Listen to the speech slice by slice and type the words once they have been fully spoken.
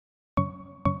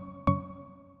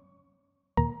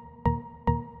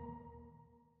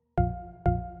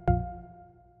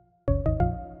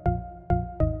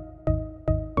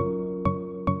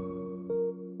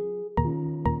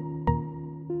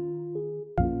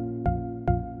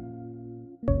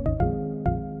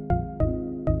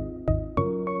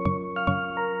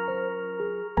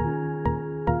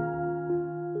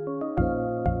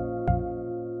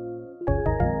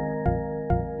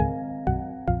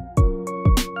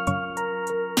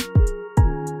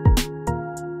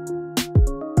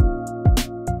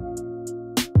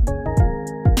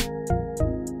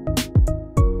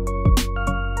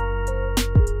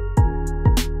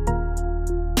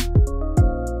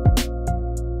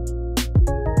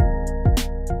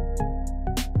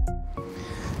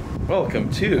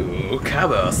Welcome to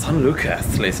Cabo San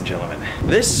Lucas, ladies and gentlemen.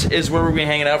 This is where we're gonna be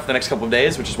hanging out for the next couple of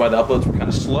days, which is why the uploads were kind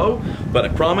of slow. But I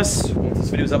promise, once this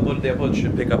video is uploaded, the upload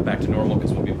should pick up back to normal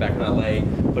because we'll be back in LA,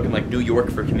 looking like New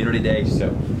York for Community Day.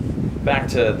 So back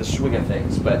to the swing of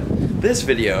things. But this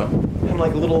video, kind of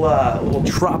like a little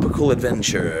tropical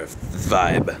adventure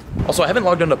vibe. Also, I haven't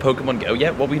logged on to Pokémon GO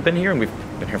yet while we've been here, and we've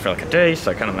been here for like a day,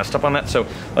 so I kind of messed up on that. So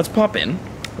let's pop in.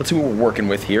 Let's see what we're working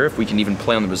with here, if we can even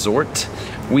play on the resort.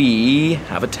 We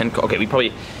have a 10K. Okay, we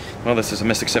probably, well, this is a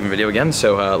Mystic 7 video again,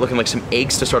 so looking like some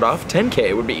eggs to start off.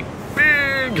 10K would be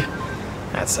big.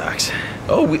 That sucks.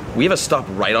 Oh, we have a stop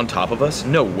right on top of us?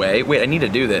 No way. Wait, I need to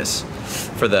do this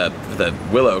for the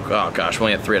Willow. Oh gosh, we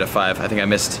only had 3 out of 5. I think I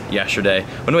missed yesterday.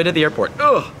 When I did the airport.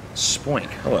 Ugh, spoink.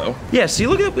 Hello. Yeah, see,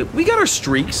 look at, we got our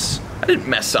streaks. I didn't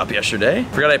mess up yesterday.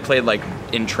 Forgot I played like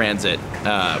in transit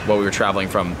while we were traveling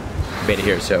from Beta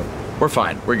here, so we're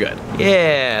fine, we're good.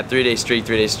 Yeah, 3-day streak,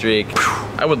 3-day streak.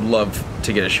 I would love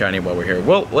to get a shiny while we're here.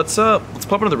 Well, let's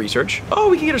pop into the research. Oh,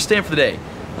 we can get our stamp for the day.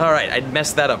 All right, I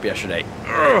messed that up yesterday.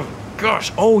 Ugh,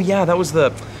 gosh, oh yeah, that was the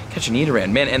Catch a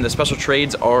Nidoran. Man, and the special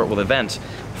trades are, well, the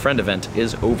friend event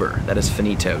is over. That is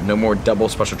finito. No more double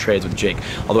special trades with Jake.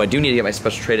 Although I do need to get my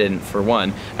special trade in for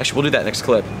one. Actually, we'll do that next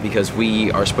clip because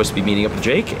we are supposed to be meeting up with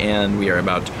Jake and we are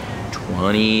about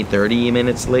 20-30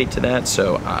 minutes late to that,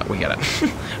 so we gotta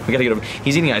get over.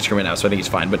 He's eating ice cream right now, so I think he's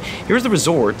fine. But here's the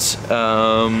resort.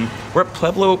 We're at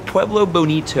Pueblo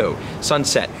Bonito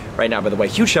Sunset right now, by the way.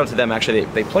 Huge shout out to them. Actually,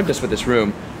 they plugged us with this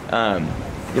room.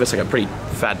 Give us like a pretty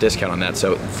fat discount on that,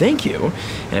 so thank you.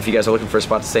 And if you guys are looking for a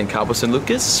spot to stay in Cabo San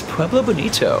Lucas, Pueblo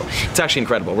Bonito, it's actually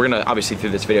incredible. We're gonna, obviously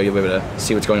through this video, you'll be able to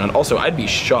see what's going on. Also, I'd be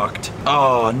shocked.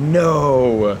 Oh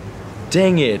no.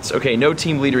 Dang it. Okay, no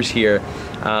team leaders here,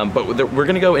 but we're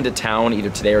gonna go into town either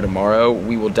today or tomorrow.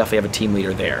 We will definitely have a team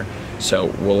leader there, so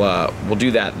we'll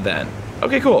do that then.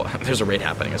 Okay, cool. There's a raid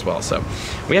happening as well, so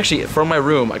we actually, from my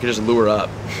room, I could just lure up,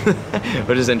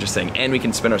 which is interesting, and we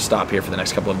can spin our stop here for the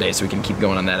next couple of days so we can keep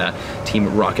going on that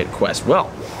Team Rocket quest.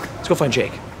 Well, let's go find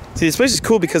Jake. See, this place is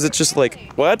cool because it's just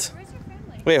like, what?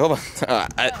 Wait, hold on.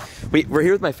 We're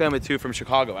here with my family too from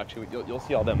Chicago. Actually, you'll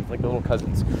see all them, like the little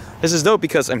cousins. This is dope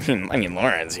because I mean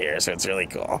Lauren's here, so it's really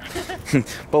cool.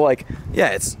 But like, yeah,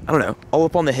 it's, I don't know, all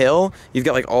up on the hill. You've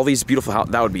got like all these beautiful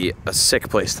houses. That would be a sick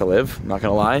place to live. Not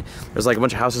gonna lie. There's like a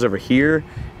bunch of houses over here,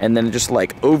 and then it just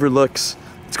like overlooks.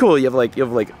 It's cool. You have like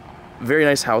very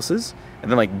nice houses,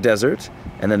 and then like desert,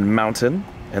 and then mountain,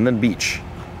 and then beach,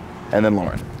 and then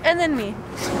Lauren, and then me,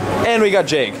 and we got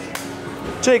Jake.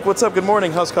 Jake, what's up? Good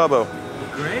morning. How's Cabo?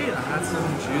 Great. I had some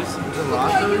juice, some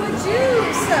gelato.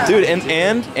 Juice. Dude,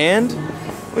 and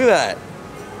look at that.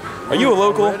 Are you a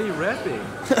local? Already repping.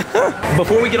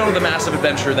 Before we get on to the massive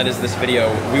adventure that is this video,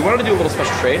 we wanted to do a little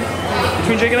special trade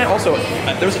between Jake and I. Also,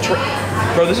 there's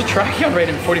a Tracheon raid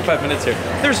in 45 minutes here.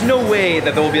 There's no way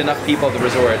that there will be enough people at the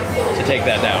resort to take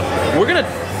that down.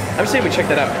 I'm saying we check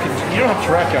that out. You don't have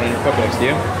Tracheon in your Pokédex,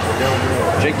 do you?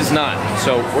 Jake does not.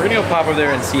 So we're gonna go pop over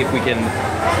there and see if we can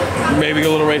maybe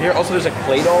go a little raid here. Also, there's a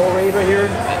clay doll raid right here.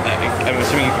 I'm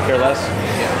assuming you could care less?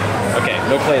 Yeah. Okay,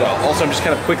 no clay doll. Also, I'm just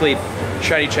kind of quickly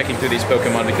shiny checking through these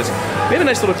Pokemon because we have a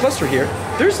nice little cluster here.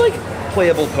 There's like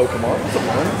playable Pokemon. What's up,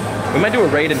 Lauren? We might do a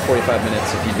raid in 45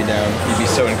 minutes if you'd be down. You'd be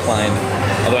so inclined.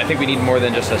 Although I think we need more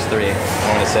than just us 3, I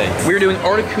want to say. We're doing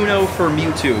Articuno for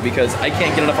Mewtwo because I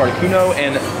can't get enough Articuno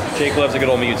and Jake loves a good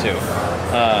old Mewtwo.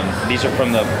 These are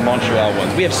from the Montreal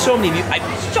ones. We have so many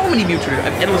Mewtwo. I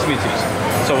have endless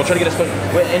Mewtwo's. So we'll try to get a special,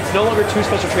 it's no longer 2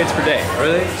 special trades per day.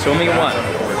 Really? So only 1.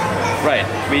 Right.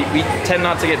 We tend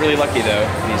not to get really lucky though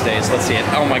these days. Let's see it.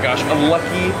 Oh my gosh, a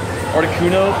lucky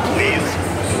Articuno, please.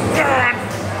 God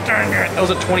dang it. That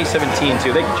was a 2017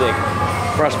 too. Thank you, Jake.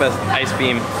 Frostbeth, Ice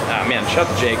Beam. Man, shout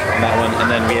out to Jake on that one. And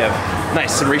then we have,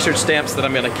 nice, some research stamps that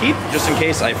I'm gonna keep just in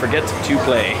case I forget to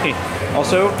play.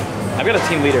 Also, I've got a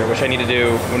team leader, which I need to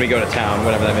do when we go to town,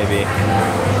 whatever that may be.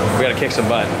 We gotta kick some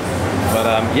butt. But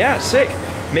yeah, sick.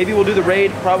 Maybe we'll do the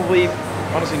raid, probably,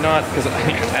 honestly not, because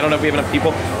I don't know if we have enough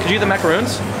people. Could you eat the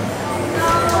macaroons? No.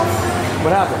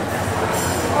 What happened?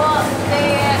 Well,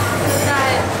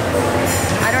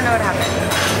 I don't know what happened.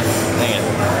 Dang it.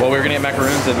 Well, we were gonna get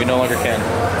macaroons and we no longer can.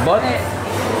 But,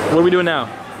 what are we doing now?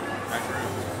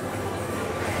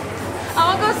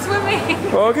 I'll go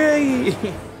swimming. Okay.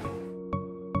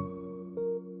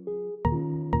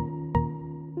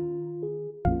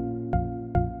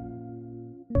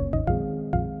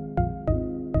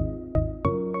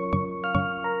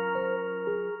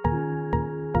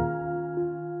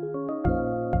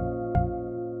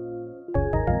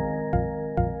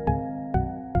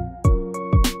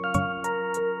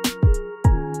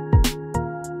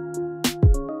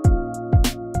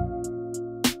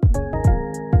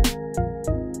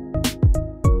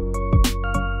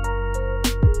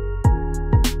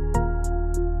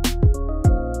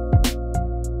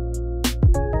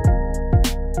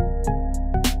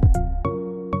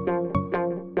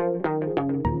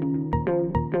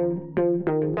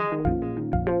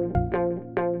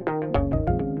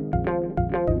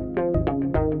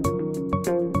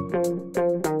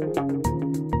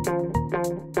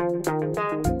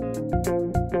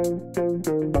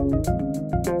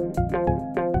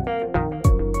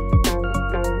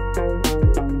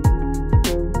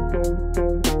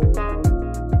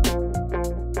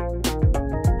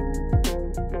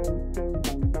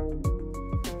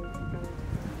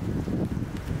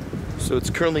 So it's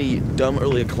currently dumb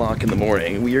early o'clock in the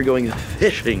morning. We are going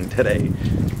fishing today,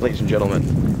 ladies and gentlemen.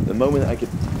 The moment I could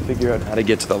figure out how to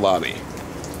get to the lobby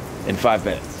in 5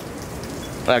 minutes.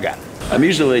 I got it. I'm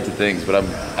usually late to things, but I'm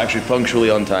actually punctually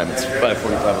on time. It's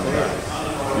 5:45 on the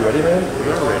dot. You ready, man?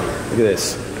 We're ready. Look at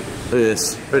this. Look at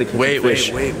this. Ready to catch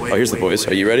fish. Oh, here's the boys.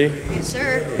 Are you ready? Yes,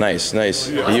 sir. Nice, nice.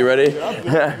 Are you ready?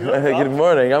 Good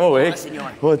morning. I'm awake.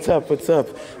 What's up? What's up?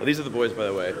 Well, these are the boys, by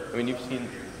the way. I mean, you've seen.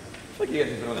 I feel like you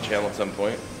guys have been on the channel at some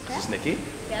point. This is Nikki.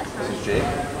 Yes. This is Jake.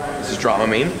 This is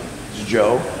Dramamine. This is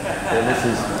Joe. And this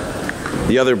is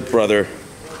the other brother,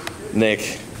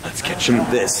 Nick. Let's catch him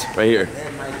this right here.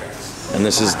 And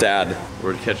this is Dad.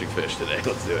 We're catching fish today.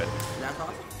 Let's do it.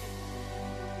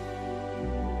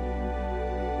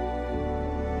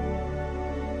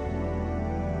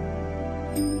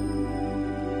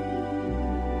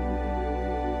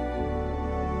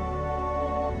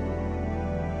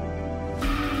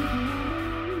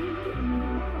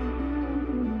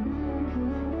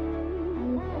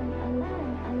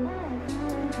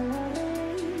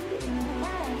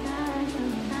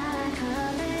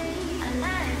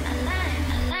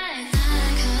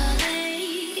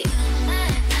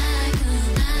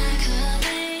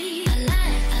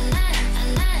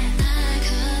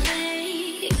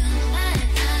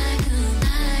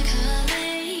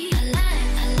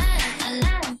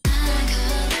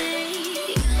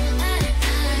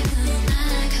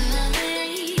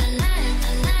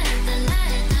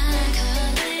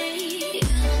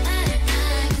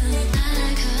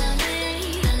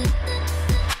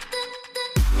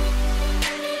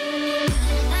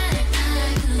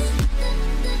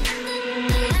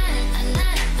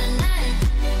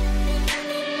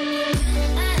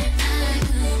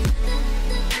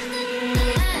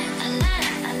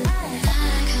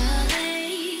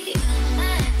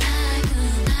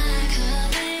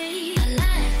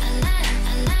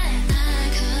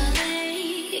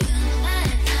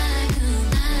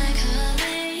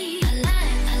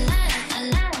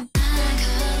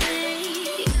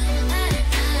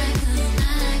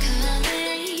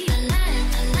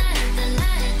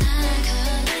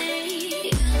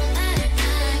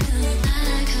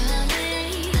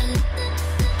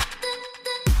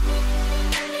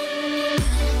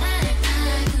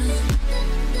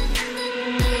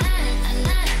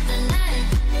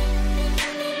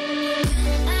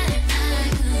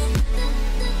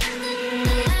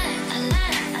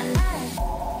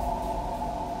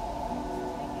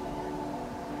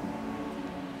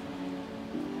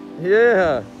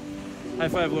 Yeah. High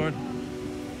five, Lauren.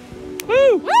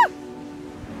 Woo! Woo!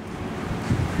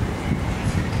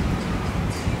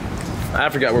 I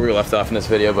forgot where we left off in this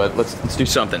video, but let's do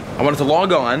something. I wanted to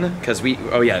log on because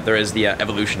oh yeah, there is the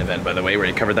evolution event, by the way. We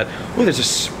already covered that. Oh, there's a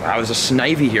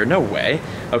snivy here. No way.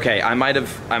 Okay, I might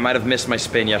have missed my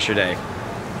spin yesterday.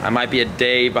 I might be a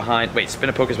day behind. Wait, spin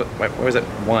a Pokestop. What was it?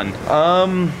 1.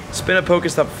 Spin a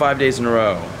Pokestop 5 days in a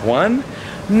row. 1?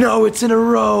 No, it's in a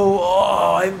row.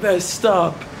 Oh, I messed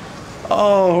up.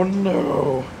 Oh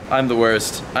no. I'm the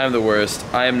worst. I'm the worst.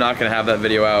 I am not gonna have that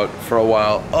video out for a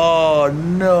while. Oh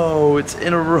no, it's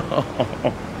in a row.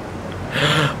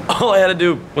 All I had to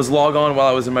do was log on while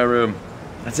I was in my room.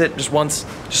 That's it, just once.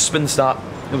 Just spin the stop.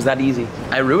 It was that easy.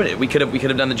 I ruined it. We could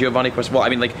have done the Giovanni quest. Well, I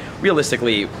mean, like,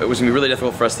 realistically, it was gonna be really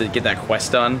difficult for us to get that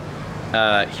quest done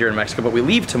here in Mexico, but we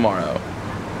leave tomorrow.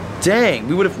 Dang,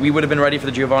 we would have been ready for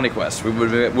the Giovanni quest. We would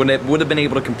have been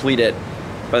able to complete it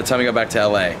by the time we got back to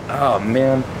LA. Oh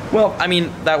man. Well, I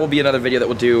mean, that will be another video that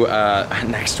we'll do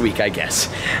next week, I guess.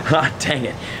 Dang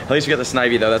it. At least we got the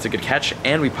Snivy though, that's a good catch.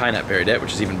 And we pineapple berried it,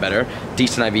 which is even better.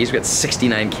 Decent IVs, we got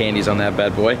 69 candies on that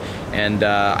bad boy. And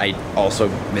I also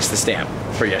missed the stamp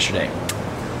for yesterday.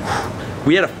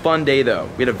 We had a fun day though.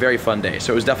 We had a very fun day,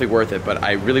 so it was definitely worth it, but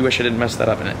I really wish I didn't mess that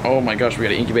up in it. Oh my gosh, we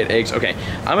gotta incubate eggs. Okay,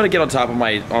 I'm gonna get on top of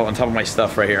my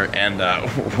stuff right here, and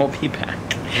we'll be back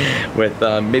with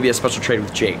maybe a special trade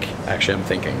with Jake. Actually, I'm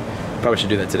thinking. Probably should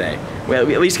do that today. Well,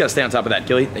 we at least gotta stay on top of that.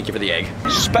 Gilly, thank you for the egg.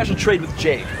 Special trade with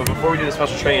Jake. But before we do the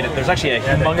special trade, there's actually a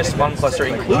humongous spawn cluster,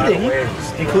 including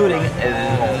this.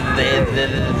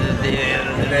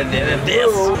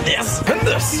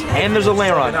 And there's a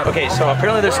Lairon. Okay, so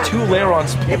apparently there's 2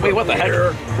 Lairons. Wait, what the heck?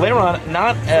 Lairon,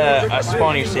 not a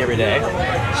spawn you see every day.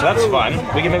 So that's fun.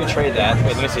 We can maybe trade that.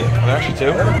 Wait, let me see. Are there actually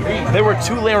 2? There were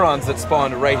 2 Lairons that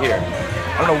spawned right here.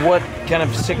 I don't know what kind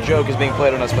of sick joke is being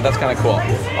played on us, but that's kind of cool.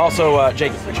 Also,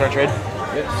 Jake, we try to trade?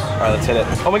 Yes. All right, let's hit it.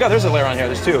 Oh my god, there's a Lairon here.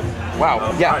 There's 2.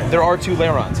 Wow. Yeah, there are 2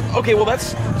 Lairons. Okay, well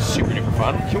that's super duper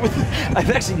fun. I've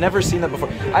actually never seen that before.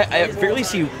 I barely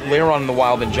see Lairon in the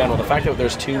wild in general. The fact that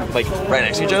there's 2 like right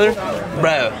next to each other,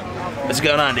 bro. What's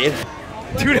going on, dude?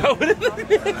 Dude, I would I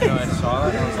know, I saw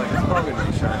that and I was like, it's probably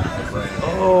gonna be shiny.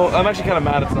 Oh, I'm actually kind of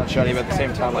mad it's not shiny, but at the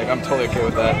same time, like, I'm totally okay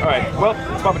with that. All right, well,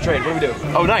 let's pop a trade. What do we do?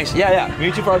 Oh, nice. Yeah.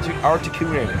 Mewtwo for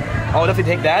Articuno. I'll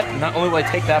definitely take that. Not only will I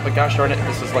take that, but gosh darn it,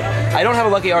 this is like, I don't have a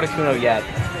lucky Articuno yet.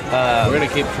 We're gonna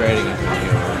keep trading it.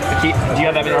 Do you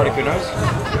have that many Articunos?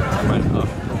 I might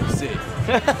see.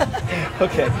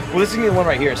 Okay, well this is gonna be the one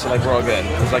right here, so like we're all good.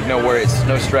 There's like no worries,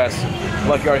 no stress.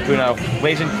 Lucky Articuno.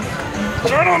 Ladies and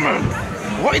gentlemen,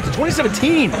 what? It's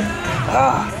 2017!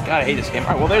 Ah, God, I hate this game.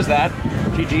 All right, well there's that.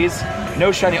 GG's.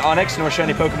 No shiny Onix, no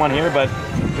shiny Pokemon here, but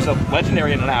there's a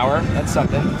legendary in an hour. That's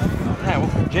something. All right,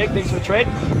 well, Jake, thanks for the trade.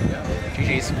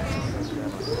 GG's.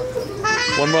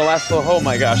 One more last little, oh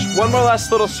my gosh. One more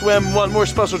last little swim, one more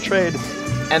special trade,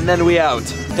 and then we out.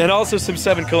 And also some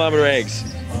 7-kilometer eggs.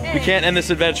 We can't end this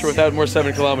adventure without more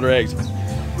 7-kilometer eggs.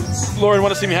 Lauren,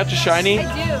 want to see me hatch a shiny?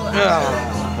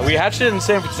 I do. We hatched it in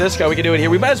San Francisco. We can do it here.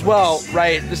 We might as well,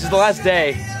 right? This is the last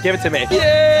day. Give it to me.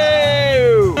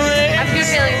 Yay! I have a good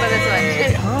feeling about this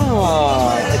one.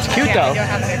 Oh, it's cute Yeah, though. I don't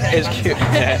have a good feeling. It's cute.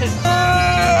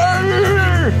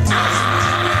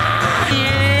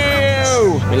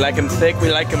 We like them thick.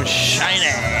 We like them shiny.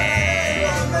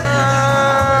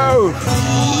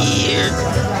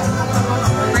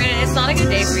 Brandon, it's not a good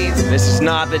day for you. This is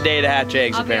not the day to hatch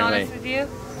eggs, I'll be apparently. honest with you.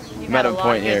 You've Met had a a lot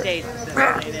point of good here. days. This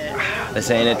ain't it. This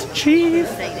ain't it. Chief.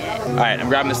 This ain't it. All right, I'm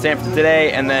grabbing the stamp for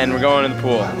today, and then we're going in the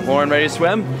pool. Lauren, ready to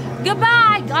swim?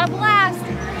 Goodbye. Got a blast.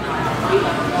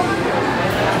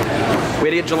 We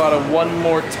had to get gelato one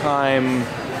more time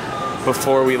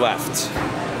before we left.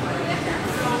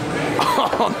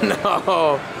 Oh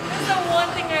no! That's the one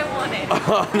thing I wanted.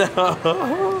 Oh no!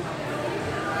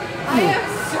 I am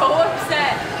so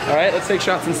upset. All right, let's take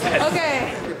shots instead.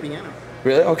 Okay. The piano.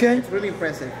 Really? Okay. It's really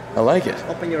impressive. I like it.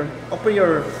 Open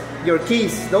your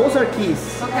keys. Those are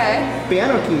keys. Okay.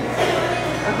 Piano keys.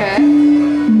 Okay.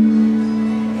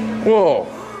 Whoa!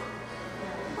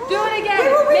 Do it again.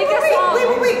 Make a song.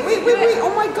 Wait.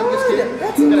 Oh my god.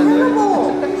 That's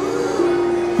incredible.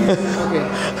 Okay.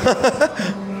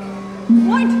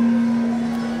 What?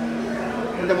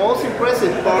 And the most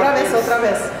impressive part is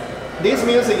this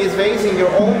music is based on your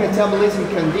own metabolism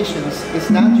conditions. It's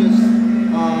not just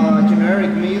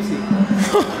generic music.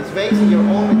 It's based on your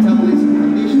own metabolism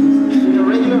conditions. In a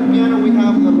regular piano we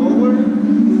have the lower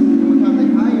and we have the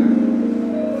higher.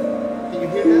 Can you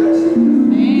hear that?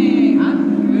 Hey, I'm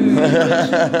good.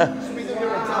 Speed of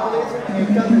your metabolism and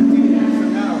cut the tune. So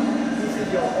now, this is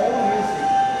your own music.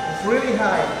 It's really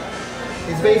high.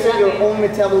 It's based on your own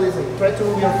metabolism. Try to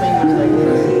move your fingers like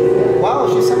this. Wow,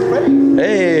 she sounds pretty.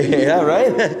 Hey, yeah,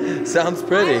 right? Sounds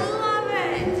pretty. I love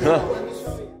it. Huh.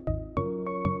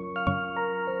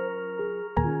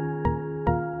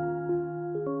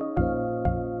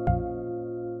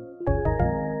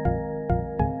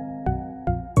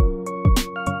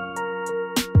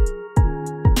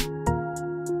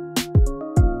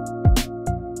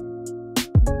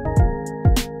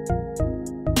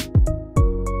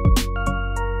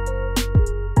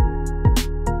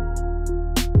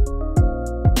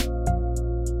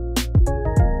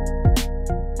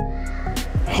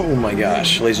 Oh my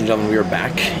gosh, ladies and gentlemen, we are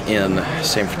back in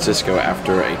San Francisco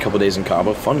after a couple days in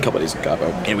Cabo, fun couple days in Cabo,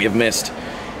 and we have missed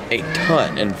a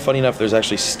ton. And funny enough, there's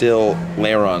actually still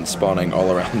Lairons spawning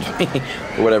all around me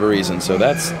for whatever reason. So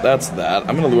that's that.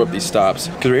 I'm gonna lure up these stops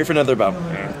because we're here for another about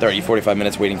 30-45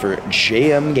 minutes waiting for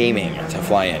JM Gaming to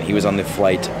fly in. He was on the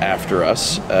flight after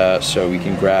us, so we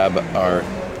can grab our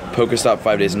Pokestop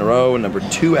 5 days in a row, number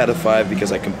 2 out of 5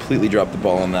 because I completely dropped the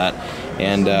ball on that.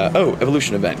 And, oh,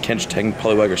 evolution event. Kench, Teng,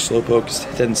 Poliwag, or Slowpoke,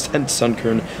 Sent,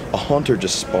 Sunkern. A Haunter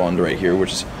just spawned right here,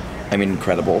 which is, I mean,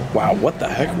 incredible. Wow, what the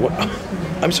heck? What?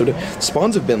 I'm so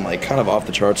spawns have been, like, kind of off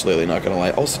the charts lately, not gonna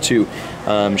lie. Also, too,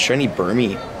 Shiny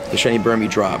Burmy. The Shiny Burmy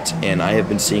dropped, and I have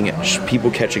been seeing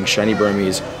people catching Shiny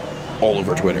Burmies all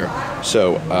over Twitter.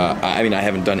 So, I mean, I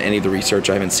haven't done any of the research.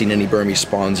 I haven't seen any Burmy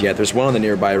spawns yet. There's one on the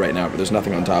nearby right now, but there's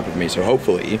nothing on top of me. So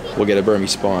hopefully we'll get a Burmy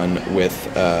spawn with,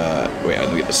 wait, I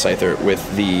didn't get the Scyther, with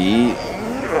the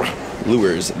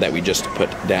lures that we just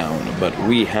put down. But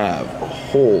we have a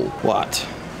whole lot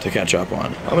to catch up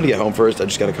on. I'm gonna get home first. I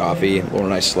just got a coffee. Lauren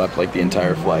and I slept like the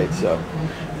entire flight, so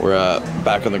we're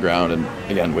back on the ground and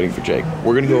again waiting for Jake.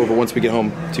 We're gonna go over once we get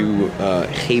home to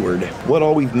Hayward what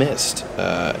all we've missed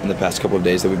in the past couple of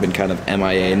days that we've been kind of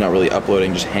MIA, not really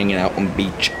uploading, just hanging out on the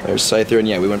beach. There's Scyther, and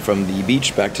yeah, we went from the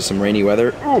beach back to some rainy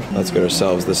weather. Let's get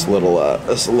ourselves this little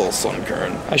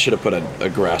Sunkern. I should have put a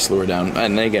grass lure down.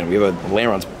 And then again, we have a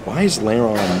Lairon. Why is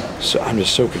Lairon so? I'm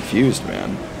just so confused,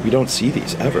 man. We don't see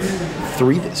these ever.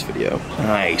 3 this video.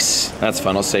 Nice. That's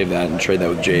fun. I'll save that and trade that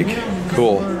with Jake.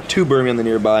 Cool. 2 Burmy on the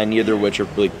nearby, neither of which are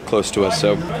really close to us.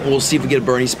 So we'll see if we get a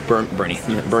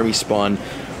Burmy spawn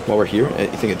while we're here. You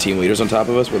think a team leader's on top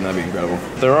of us? Wouldn't that be incredible?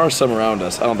 There are some around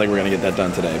us. I don't think we're gonna get that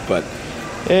done today, but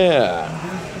yeah.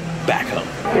 Back home.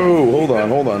 Oh,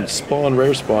 hold on. Spawn,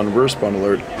 rare spawn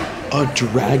alert. A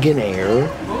Dragonair?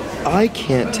 I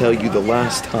can't tell you the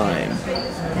last time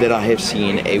that I have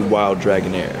seen a wild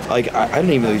Dragonair. Like, I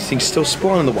don't even know these things still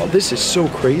spawn in the wild. This is so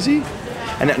crazy.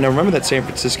 And now remember that San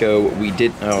Francisco, we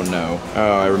did, oh no.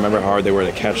 Oh, I remember how hard they were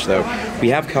to catch though. We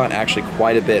have caught actually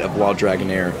quite a bit of wild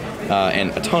Dragonair and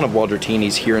a ton of wild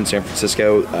Ratinis here in San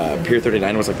Francisco. Pier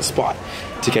 39 was like the spot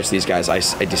to catch these guys. I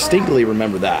distinctly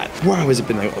remember that. Wow, has it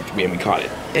been, like, we haven't caught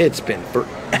it. It's been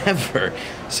forever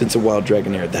since a wild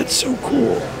Dragonair. That's so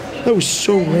cool. That was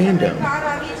so random.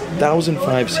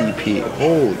 1005 CP.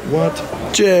 Holy,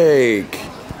 what? Jake,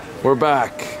 we're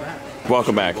back.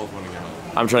 Welcome back.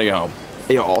 I'm trying to get home.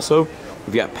 Hey, also,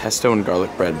 we've got pesto and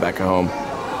garlic bread back at home.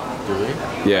 Do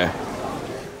we? Yeah.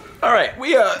 All right,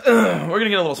 we're gonna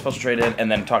get a little special trade in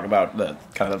and then talk about the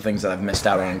kind of the things that I've missed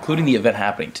out on, including the event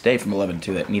happening today from 11 to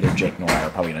 2 that neither Jake nor I are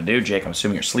probably gonna do. Jake, I'm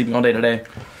assuming you're sleeping all day today.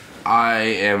 I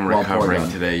am recovering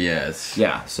today, yes.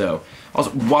 Yeah, so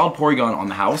also wild Porygon on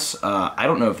the house. I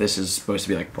don't know if this is supposed to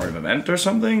be like part of an event or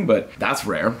something, but that's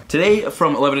rare. Today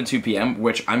from 11 to 2 p.m.,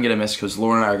 which I'm gonna miss because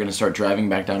Lauren and I are gonna start driving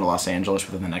back down to Los Angeles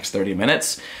within the next 30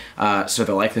 minutes. So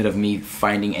the likelihood of me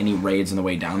finding any raids on the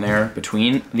way down there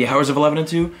between the hours of 11 and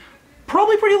 2,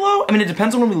 probably pretty low. I mean, it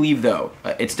depends on when we leave though.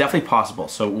 It's definitely possible.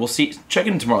 So we'll see, check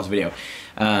in tomorrow's video.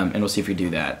 And we'll see if we do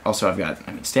that. Also, I've got,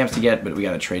 stamps to get, but we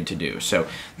got a trade to do. So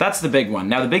that's the big one.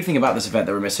 Now, the big thing about this event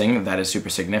that we're missing that is super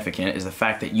significant is the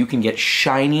fact that you can get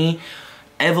shiny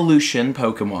evolution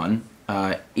Pokemon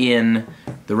in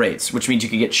the raids, which means you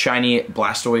can get shiny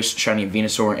Blastoise, shiny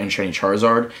Venusaur, and shiny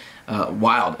Charizard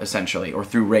wild, essentially, or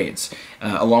through raids,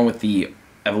 along with the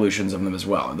evolutions of them as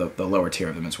well, the lower tier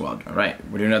of them as well. All right,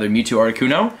 we're doing another Mewtwo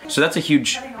Articuno. So that's a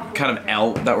huge kind of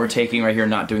L that we're taking right here,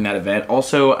 not doing that event.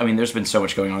 Also, I mean, there's been so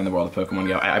much going on in the world of Pokemon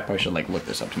GO. I probably should like look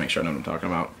this up to make sure I know what I'm talking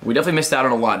about. We definitely missed out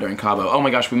on a lot during Cabo. Oh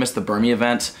my gosh, we missed the Burmy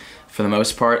event for the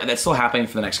most part. That's still happening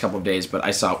for the next couple of days, but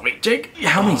I saw, wait, Jake,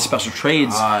 how many special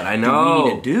trades I know. do we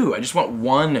need to do? I just want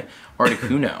one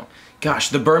Articuno. Gosh,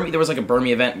 the Burmy, there was like a Burmy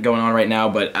event going on right now,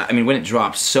 but I mean, when it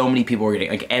dropped, so many people were getting,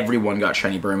 like everyone got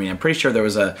shiny Burmy. I'm pretty sure there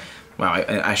was a, wow,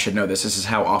 I should know this. This is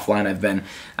how offline I've been.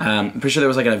 I'm pretty sure there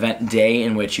was like an event day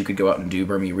in which you could go out and do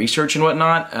Burmy research and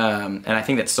whatnot, and I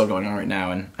think that's still going on right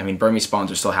now. And I mean, Burmy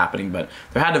spawns are still happening, but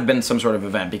there had to have been some sort of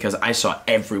event because I saw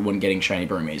everyone getting shiny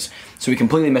Burmys. So we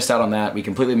completely missed out on that. We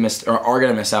completely missed, or are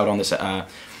gonna miss out on this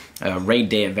raid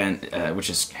day event, which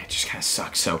is, it just kind of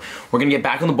sucks. So we're gonna get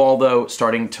back on the ball though,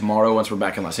 starting tomorrow once we're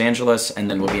back in Los Angeles,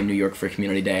 and then we'll be in New York for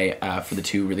Community Day for the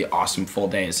 2 really awesome full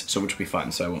days, so which will be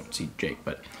fun. So I won't see Jake,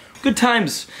 but good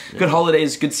times, good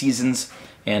holidays, good seasons,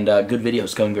 and good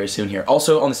videos coming very soon here.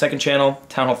 Also on the second channel,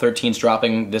 Town Hall 13 is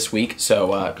dropping this week,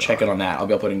 so check it on that. I'll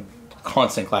be uploading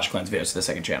constant Clash of Clans videos to the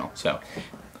second channel. So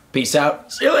peace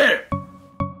out, see you later.